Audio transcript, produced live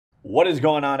What is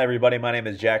going on, everybody? My name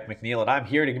is Jack McNeil, and I'm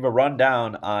here to give a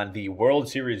rundown on the World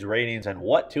Series ratings and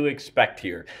what to expect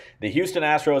here. The Houston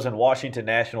Astros and Washington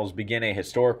Nationals begin a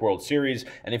historic World Series,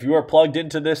 and if you are plugged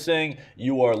into this thing,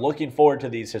 you are looking forward to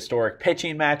these historic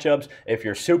pitching matchups. If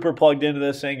you're super plugged into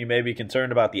this thing, you may be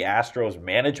concerned about the Astros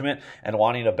management and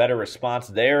wanting a better response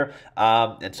there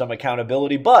and some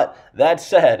accountability. But that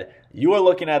said, you are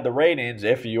looking at the ratings,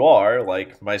 if you are,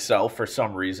 like myself for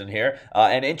some reason here,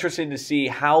 and interesting to see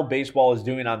how baseball is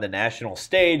doing on the national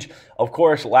stage. Of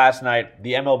course, last night,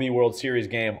 the MLB World Series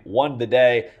game won the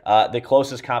day. The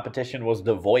closest competition was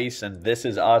The Voice and This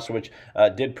Is Us, which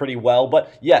did pretty well.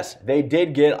 But yes, they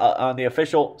did get, on the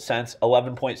official sense,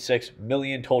 11.6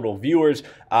 million total viewers.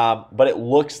 But it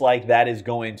looks like that is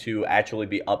going to actually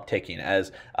be upticking,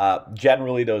 as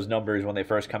generally those numbers when they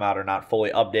first come out are not fully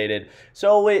updated.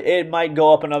 So it might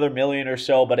go up another million or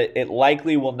so, but it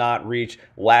likely will not reach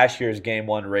last year's Game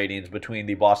 1 ratings between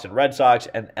the Boston Red Sox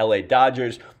and LA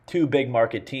Dodgers, two big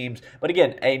market teams. But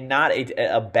again, not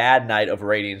a bad night of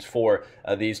ratings for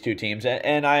these two teams.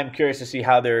 And I am curious to see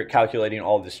how they're calculating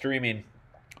all the streaming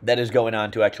that is going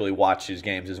on to actually watch these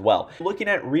games as well. Looking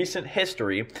at recent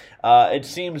history, it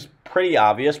seems pretty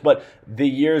obvious, but the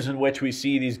years in which we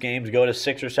see these games go to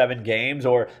 6 or 7 games,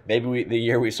 or maybe the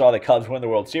year we saw the Cubs win the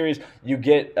World Series, you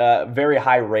get very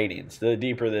high ratings the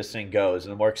deeper this thing goes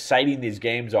and the more exciting these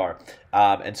games are.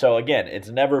 And so again, it's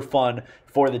never fun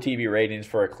for the TV ratings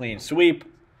for a clean sweep.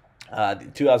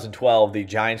 2012, the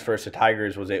Giants versus the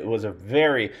Tigers was a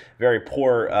very, very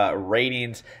poor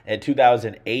ratings. In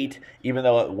 2008, even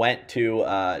though it went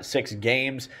to 6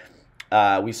 games,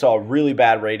 we saw really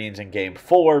bad ratings in Game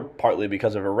 4, partly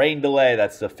because of a rain delay.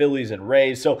 That's the Phillies and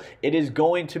Rays. So it is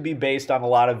going to be based on a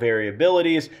lot of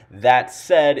variabilities. That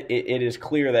said, it is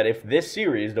clear that if this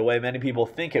series, the way many people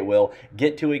think it will,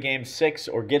 get to a Game 6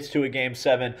 or gets to a Game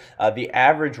 7, the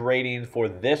average rating for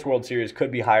this World Series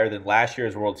could be higher than last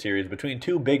year's World Series between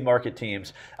two big market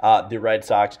teams, the Red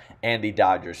Sox and the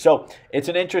Dodgers. So it's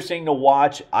an interesting to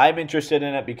watch. I'm interested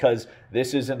in it because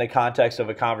this is in the context of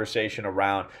a conversation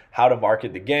around how to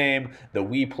market the game, the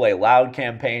We Play Loud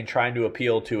campaign, trying to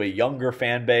appeal to a younger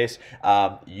fan base,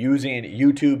 using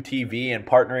YouTube TV and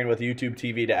partnering with YouTube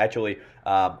TV to actually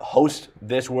host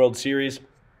this World Series.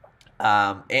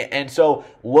 And so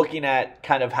looking at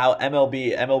kind of how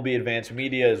MLB Advanced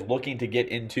Media is looking to get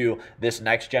into this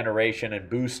next generation and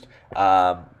boost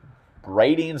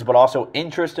ratings, but also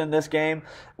interest in this game,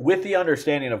 with the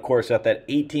understanding, of course, that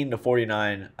 18 to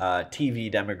 49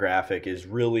 TV demographic is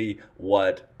really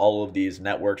what all of these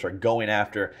networks are going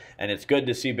after. And it's good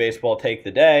to see baseball take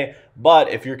the day. But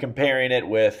if you're comparing it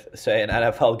with, say, an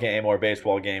NFL game or a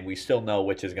baseball game, we still know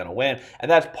which is going to win. And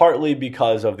that's partly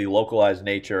because of the localized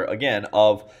nature, again,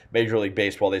 of Major League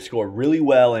Baseball. They score really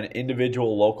well in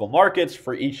individual local markets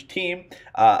for each team.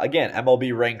 Again,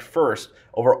 MLB ranked first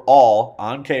overall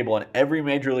on cable in every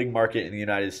major league market in the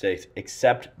United States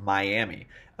except Miami.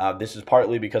 This is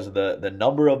partly because of the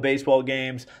number of baseball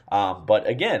games. But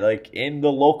again, like in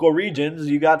the local regions,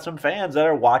 you got some fans that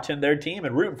are watching their team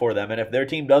and rooting for them. And if their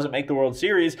team doesn't make the World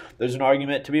Series, there's an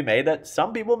argument to be made that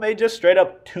some people may just straight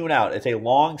up tune out. It's a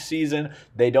long season.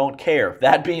 They don't care.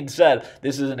 That being said,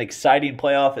 this is an exciting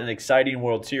playoff, an exciting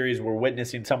World Series. We're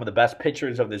witnessing some of the best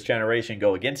pitchers of this generation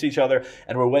go against each other.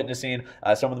 And we're witnessing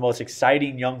some of the most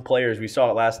exciting young players. We saw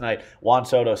it last night. Juan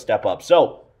Soto step up.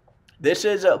 So this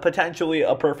is potentially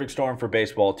a perfect storm for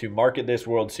baseball to market this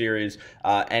World Series.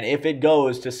 And if it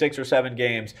goes to 6 or 7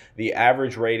 games, the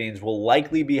average ratings will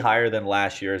likely be higher than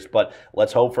last year's. But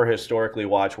let's hope for historically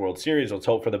watched World Series. Let's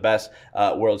hope for the best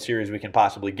World Series we can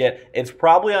possibly get. It's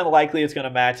probably unlikely it's going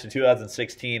to match the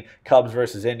 2016 Cubs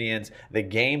versus Indians. The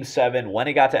Game 7, when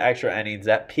it got to extra innings,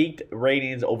 that peaked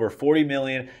ratings over 40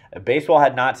 million. Baseball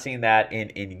had not seen that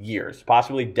in years,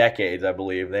 possibly decades, I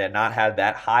believe. They had not had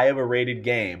that high of a rated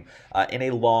game in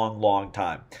a long, long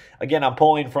time. Again, I'm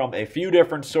pulling from a few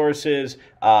different sources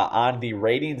on the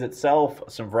ratings itself,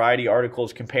 some variety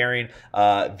articles comparing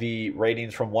the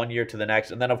ratings from one year to the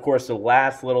next. And then, of course, the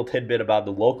last little tidbit about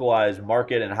the localized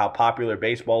market and how popular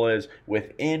baseball is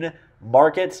within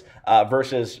markets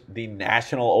versus the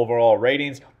national overall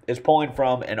ratings is pulling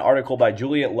from an article by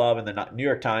Juliet Love in the New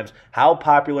York Times. How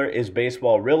popular is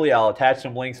baseball really? I'll attach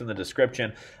some links in the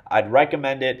description. I'd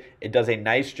recommend it. It does a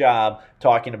nice job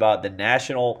talking about the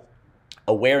national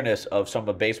awareness of some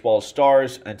of baseball's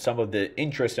stars and some of the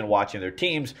interest in watching their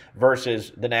teams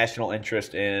versus the national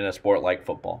interest in a sport like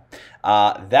football.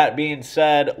 That being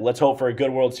said, let's hope for a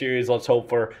good World Series. Let's hope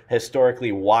for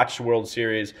historically watched World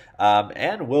Series.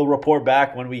 And we'll report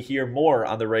back when we hear more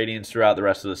on the ratings throughout the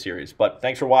rest of the series. But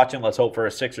thanks for watching. Let's hope for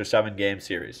a 6 or 7 game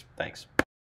series. Thanks.